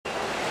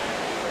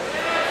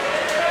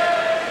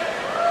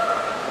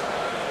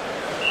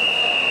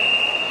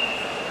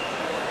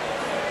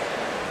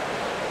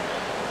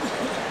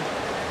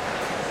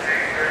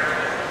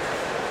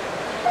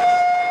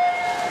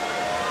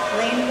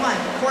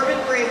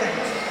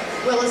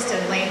Williston,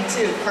 lane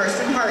 2,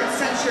 Carson Hart,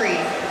 Century.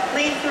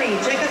 Lane 3,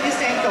 Jacob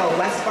Yustenko,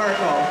 West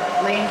Fargo.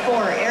 Lane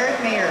 4, Eric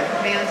Mayer,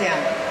 Mandan.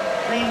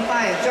 Lane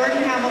 5,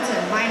 Jordan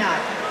Hamilton,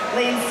 Minot.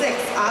 Lane 6,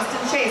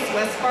 Austin Chase,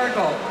 West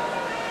Fargo.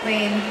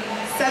 Lane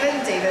 7,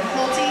 David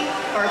Holte,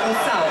 Fargo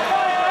South.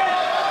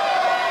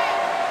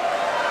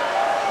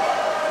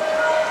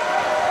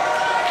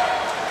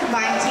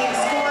 Combined team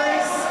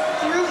scores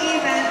through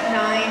event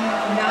 9,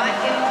 not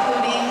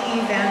including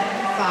event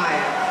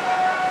 5.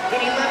 In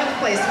 11th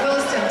place,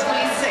 Williston,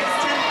 26.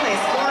 10th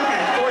place,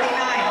 Moorhead, 49.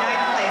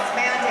 9th place,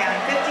 Mandan,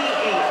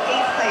 58.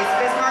 8th place,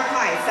 Bismarck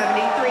High,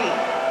 73.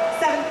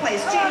 7th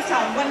place,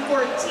 Jamestown,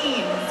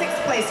 114.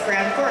 6th place,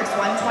 Grand Forks,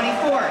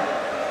 124.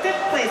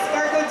 5th place,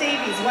 Fargo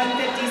Davies,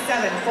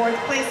 157. 4th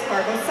place,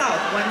 Fargo South,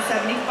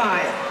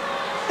 175.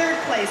 3rd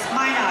place,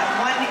 Minot,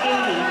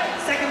 180.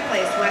 2nd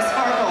place,